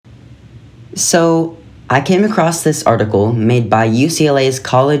So, I came across this article made by UCLA's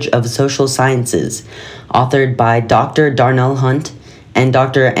College of Social Sciences, authored by Dr. Darnell Hunt and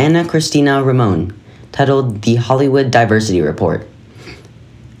Dr. Anna Cristina Ramon, titled The Hollywood Diversity Report.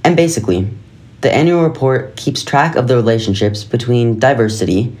 And basically, the annual report keeps track of the relationships between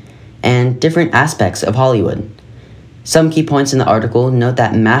diversity and different aspects of Hollywood. Some key points in the article note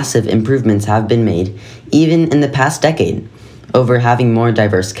that massive improvements have been made, even in the past decade, over having more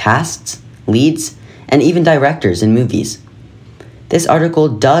diverse casts, leads, and even directors in movies. This article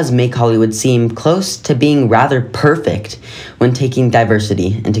does make Hollywood seem close to being rather perfect when taking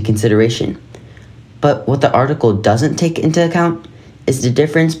diversity into consideration. But what the article doesn't take into account is the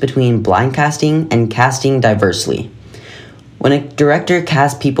difference between blind casting and casting diversely. When a director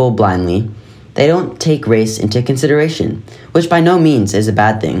casts people blindly, they don't take race into consideration, which by no means is a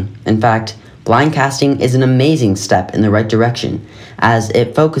bad thing. In fact, blind casting is an amazing step in the right direction, as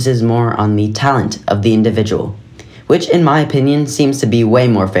it focuses more on the talent of the individual, which in my opinion seems to be way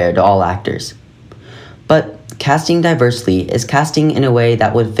more fair to all actors. But casting diversely is casting in a way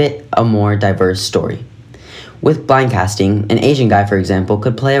that would fit a more diverse story. With blind casting, an Asian guy, for example,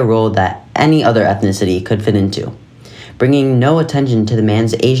 could play a role that any other ethnicity could fit into, bringing no attention to the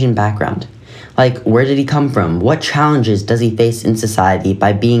man's Asian background. Like, where did he come from? What challenges does he face in society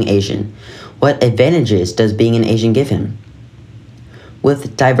by being Asian? What advantages does being an Asian give him?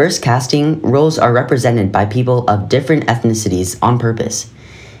 With diverse casting, roles are represented by people of different ethnicities on purpose.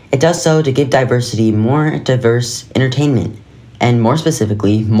 It does so to give diversity more diverse entertainment, and more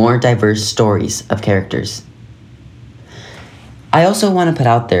specifically, more diverse stories of characters. I also want to put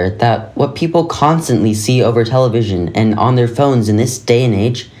out there that what people constantly see over television and on their phones in this day and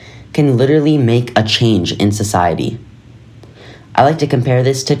age can literally make a change in society. I like to compare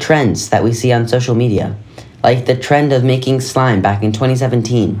this to trends that we see on social media, like the trend of making slime back in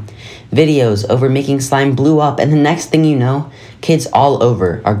 2017. Videos over making slime blew up, and the next thing you know, kids all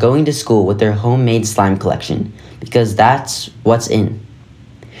over are going to school with their homemade slime collection, because that's what's in.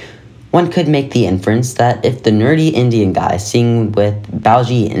 One could make the inference that if the nerdy Indian guy singing with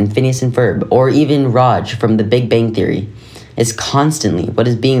Baljeet and Phineas and Ferb, or even Raj from The Big Bang Theory, is constantly what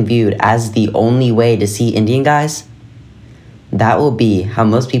is being viewed as the only way to see Indian guys, that will be how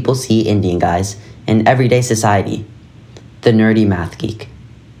most people see Indian guys in everyday society, the nerdy math geek.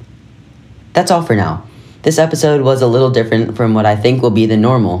 That's all for now. This episode was a little different from what I think will be the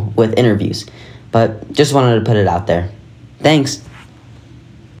normal with interviews, but just wanted to put it out there. Thanks.